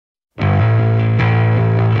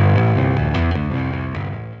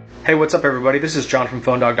Hey, what's up everybody? This is John from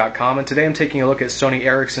PhoneDog.com, and today I'm taking a look at Sony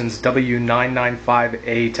Ericsson's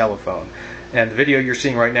W995a telephone. And the video you're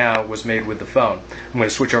seeing right now was made with the phone. I'm going to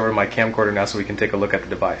switch over to my camcorder now so we can take a look at the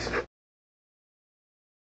device.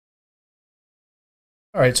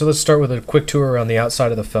 Alright, so let's start with a quick tour around the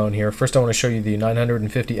outside of the phone here. First I want to show you the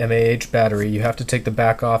 950 mAh battery. You have to take the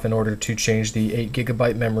back off in order to change the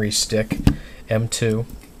 8GB memory stick, M2.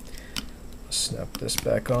 Snap this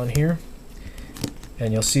back on here.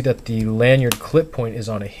 And you'll see that the lanyard clip point is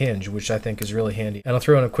on a hinge, which I think is really handy. And I'll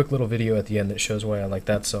throw in a quick little video at the end that shows why I like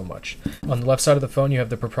that so much. On the left side of the phone you have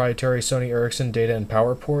the proprietary Sony Ericsson data and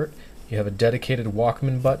power port. You have a dedicated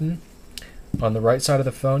Walkman button. On the right side of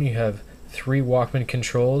the phone you have 3 Walkman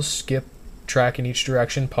controls: skip, track in each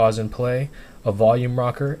direction, pause and play, a volume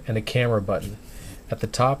rocker, and a camera button. At the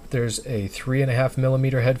top there's a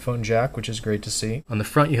 3.5mm headphone jack, which is great to see. On the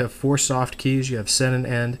front you have 4 soft keys. You have send and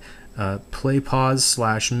end, play pause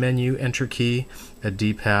 / menu, enter key, a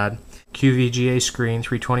D-pad, QVGA screen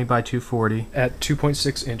 320 by 240 at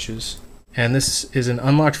 2.6 inches. And this is an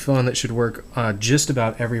unlocked phone that should work just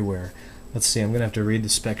about everywhere. Let's see, I'm going to have to read the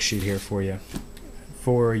spec sheet here for you.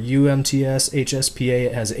 For UMTS HSPA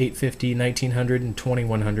it has 850, 1900, and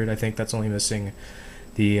 2100. I think that's only missing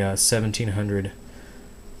the 1700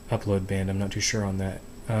 upload band. I'm not too sure on that.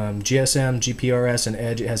 GSM, GPRS, and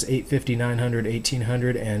Edge, it has 850, 900,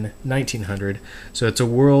 1800, and 1900. So it's a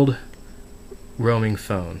world roaming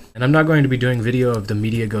phone. And I'm not going to be doing video of the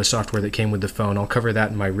MediaGo software that came with the phone. I'll cover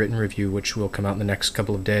that in my written review, which will come out in the next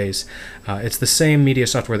couple of days. It's the same media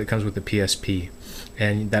software that comes with the PSP,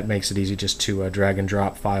 and that makes it easy just to drag and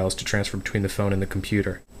drop files to transfer between the phone and the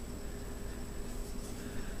computer.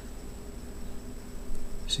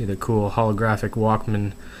 See the cool holographic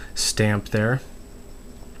Walkman stamp there.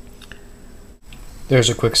 There's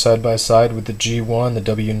a quick side-by-side with the G1, the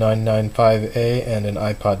W995a, and an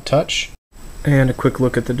iPod Touch. And a quick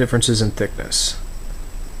look at the differences in thickness.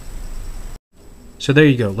 So there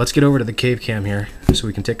you go. Let's get over to the cave cam here so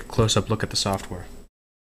we can take a close-up look at the software.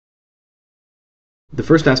 The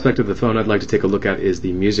first aspect of the phone I'd like to take a look at is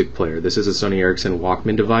the music player. This is a Sony Ericsson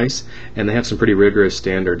Walkman device, and they have some pretty rigorous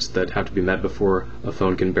standards that have to be met before a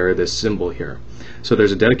phone can bear this symbol here. So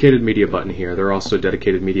there's a dedicated media button here. There are also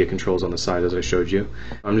dedicated media controls on the side, as I showed you.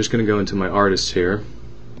 I'm just going to go into my artists here.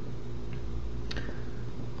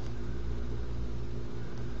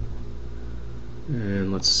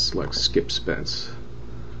 And let's select Skip Spence.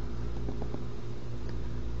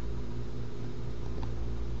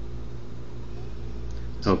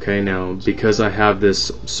 Okay, now because I have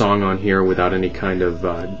this song on here without any kind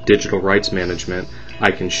of digital rights management,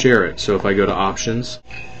 I can share it. So if I go to Options,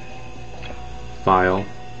 File,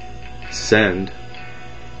 Send,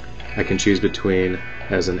 I can choose between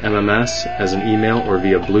as an MMS, as an email, or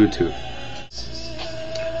via Bluetooth.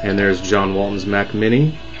 And there's John Walton's Mac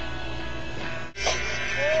Mini.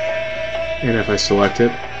 And if I select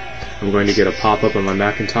it, I'm going to get a pop-up on my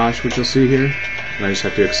Macintosh, which you'll see here. And I just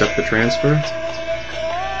have to accept the transfer.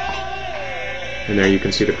 And there you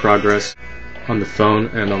can see the progress on the phone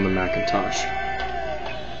and on the Macintosh.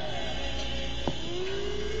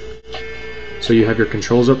 So you have your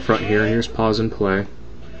controls up front here. Here's pause and play.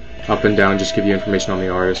 Up and down just give you information on the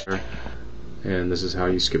artist. And this is how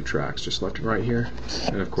you skip tracks, just left and right here.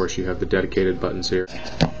 And of course you have the dedicated buttons here.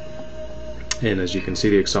 And as you can see,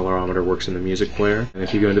 the accelerometer works in the music player. And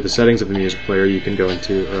if you go into the settings of the music player, you can go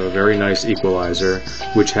into a very nice equalizer,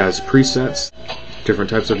 which has presets, different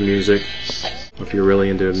types of music. If you're really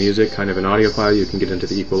into music, kind of an audiophile, you can get into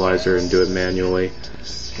the equalizer and do it manually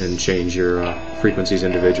and change your frequencies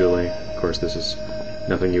individually. Of course, this is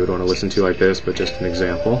nothing you would want to listen to like this, but just an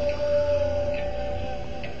example.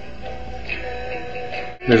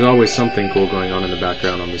 There's always something cool going on in the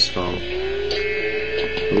background on this phone.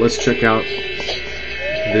 But let's check out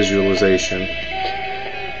visualization.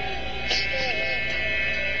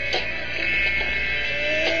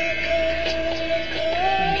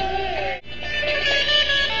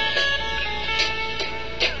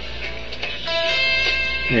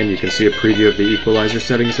 And you can see a preview of the equalizer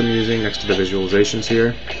settings I'm using next to the visualizations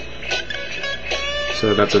here.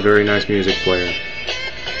 So that's a very nice music player.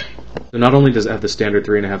 So not only does it have the standard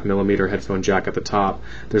 3.5mm headphone jack at the top,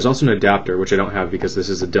 there's also an adapter, which I don't have because this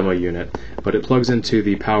is a demo unit, but it plugs into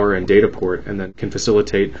the power and data port and then can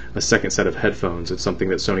facilitate a second set of headphones. It's something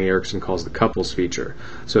that Sony Ericsson calls the couples feature.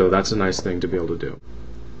 So that's a nice thing to be able to do.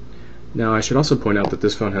 Now I should also point out that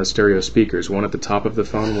this phone has stereo speakers, one at the top of the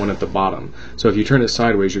phone, one at the bottom. So if you turn it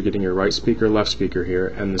sideways, you're getting your right speaker, left speaker here,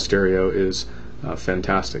 and the stereo is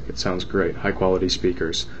fantastic. It sounds great. High quality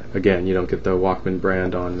speakers. Again, you don't get the Walkman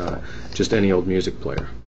brand on just any old music player.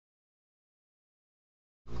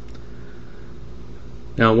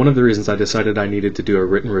 Now, one of the reasons I decided I needed to do a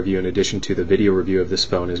written review in addition to the video review of this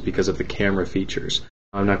phone is because of the camera features.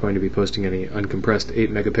 I'm not going to be posting any uncompressed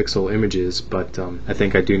 8 megapixel images, but I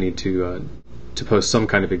think I do need to post some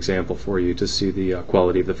kind of example for you to see the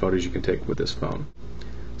quality of the photos you can take with this phone.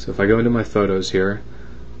 So if I go into my photos here,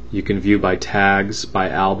 you can view by tags, by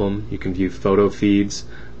album, you can view photo feeds,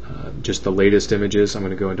 just the latest images. I'm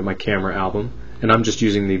going to go into my camera album, and I'm just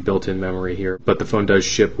using the built-in memory here, but the phone does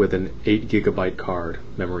ship with an 8 gigabyte card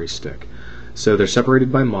memory stick. So they're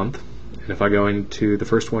separated by month, and if I go into the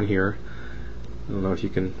first one here, I don't know if you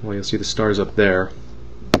can, well, you'll see the stars up there.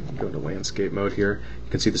 Go to landscape mode here.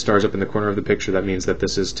 You can see the stars up in the corner of the picture. That means that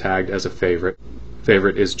this is tagged as a favorite.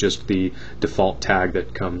 Favorite is just the default tag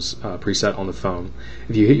that comes preset on the phone.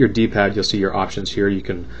 If you hit your D-pad, you'll see your options here. You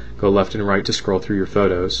can go left and right to scroll through your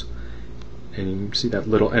photos. And you can see that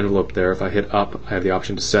little envelope there. If I hit up, I have the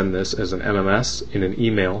option to send this as an MMS in an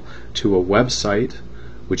email to a website,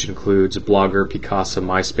 which includes Blogger, Picasa,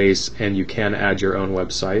 MySpace, and you can add your own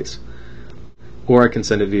websites. Or I can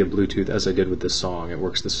send it via Bluetooth as I did with this song. It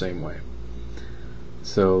works the same way.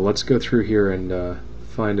 So let's go through here and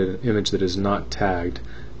find an image that is not tagged.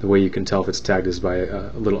 The way you can tell if it's tagged is by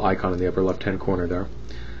a little icon in the upper left hand corner there.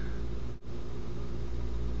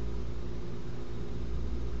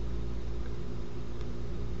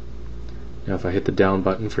 Now if I hit the down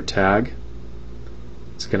button for tag,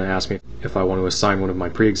 it's going to ask me if I want to assign one of my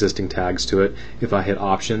pre-existing tags to it. If I hit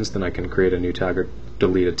options, then I can create a new tag or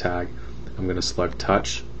delete a tag. I'm going to select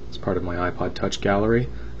touch. It's part of my iPod Touch gallery,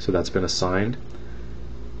 so that's been assigned.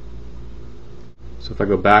 So if I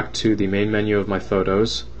go back to the main menu of my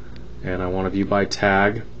photos and I want to view by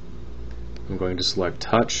tag, I'm going to select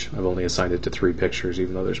touch. I've only assigned it to 3 pictures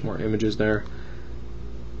even though there's more images there.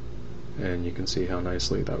 And you can see how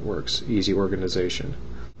nicely that works. Easy organization.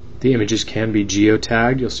 The images can be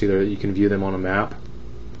geotagged. You'll see that you can view them on a map.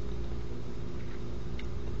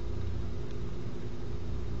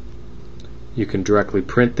 You can directly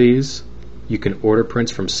print these. You can order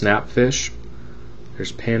prints from Snapfish.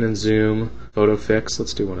 There's pan and zoom, photo fix.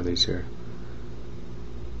 Let's do one of these here.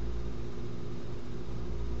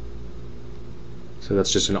 So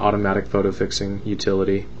that's just an automatic photo fixing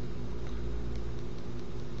utility.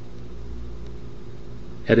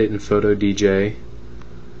 Edit in Photo DJ.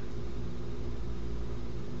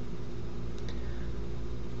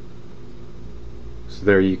 So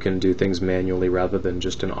there you can do things manually rather than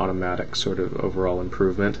just an automatic sort of overall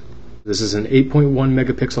improvement. This is an 8.1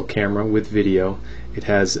 megapixel camera with video. It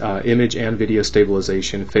has image and video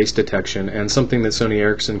stabilization, face detection, and something that Sony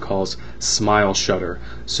Ericsson calls smile shutter.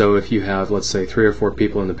 So if you have, let's say, 3 or 4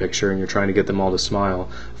 people in the picture and you're trying to get them all to smile,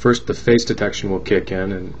 first the face detection will kick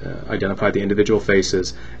in and identify the individual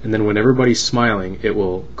faces, and then when everybody's smiling, it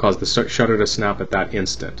will cause the shutter to snap at that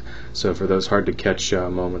instant. So for those hard to catch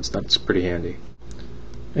moments, that's pretty handy.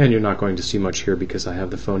 And you're not going to see much here because I have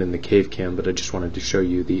the phone in the cave cam, but I just wanted to show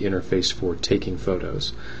you the interface for taking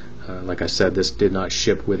photos. Like I said, this did not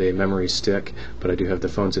ship with a memory stick, but I do have the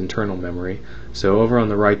phone's internal memory. So over on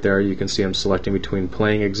the right there, you can see I'm selecting between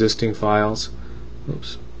playing existing files,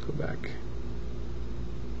 oops, go back,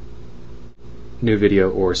 new video,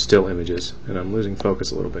 or still images. And I'm losing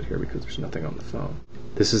focus a little bit here because there's nothing on the phone.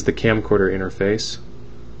 This is the camcorder interface.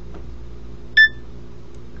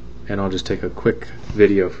 And I'll just take a quick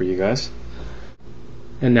video for you guys.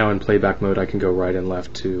 And now in playback mode I can go right and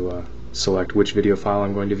left to select which video file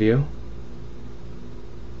I'm going to view.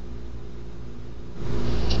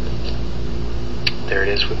 There it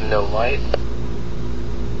is with no light.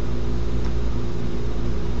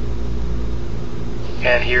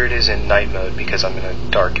 And here it is in night mode because I'm in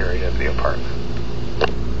a dark area of the apartment.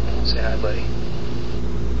 Say hi, buddy.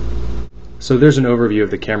 So there's an overview of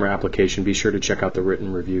the camera application. Be sure to check out the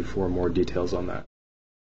written review for more details on that.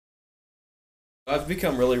 I've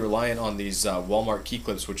become really reliant on these Walmart key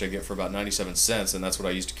clips, which I get for about 97 cents, and that's what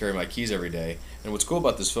I use to carry my keys every day. And what's cool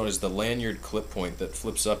about this phone is the lanyard clip point that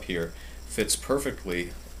flips up here fits perfectly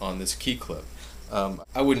on this key clip.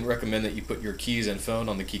 I wouldn't recommend that you put your keys and phone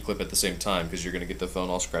on the key clip at the same time because you're going to get the phone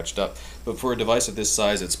all scratched up. But for a device of this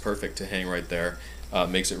size, it's perfect to hang right there.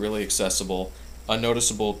 Makes it really accessible,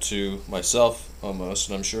 unnoticeable to myself almost,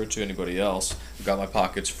 and I'm sure to anybody else. I've got my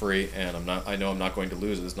pockets free, and I know I'm not going to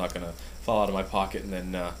lose it. It's not going to fall out of my pocket and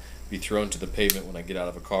then be thrown to the pavement when I get out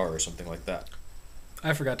of a car or something like that.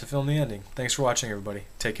 I forgot to film the ending. Thanks for watching, everybody.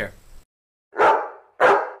 Take care.